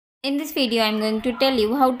In this video, I am going to tell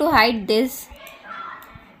you how to hide this.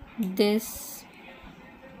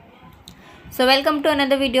 So welcome to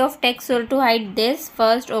another video of tech. So to hide this,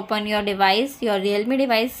 first open your device, your Realme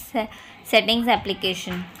device settings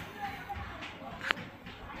application.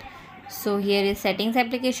 So here is settings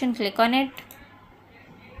application, click on it.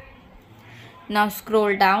 Now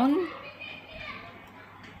scroll down,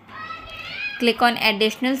 click on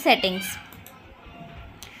additional settings.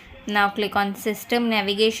 Now click on system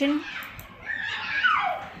navigation,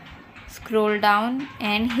 scroll down,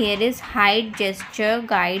 and here is hide gesture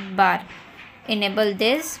guide bar. Enable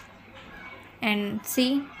this and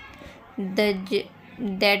see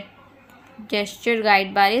that gesture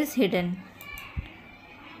guide bar is hidden.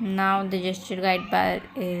 Now the gesture guide bar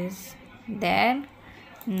is there.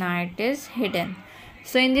 Now it is hidden.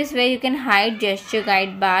 So in this way you can hide gesture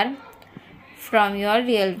guide bar from your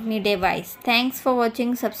Realme device. Thanks for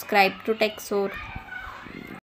watching. Subscribe to TechSource.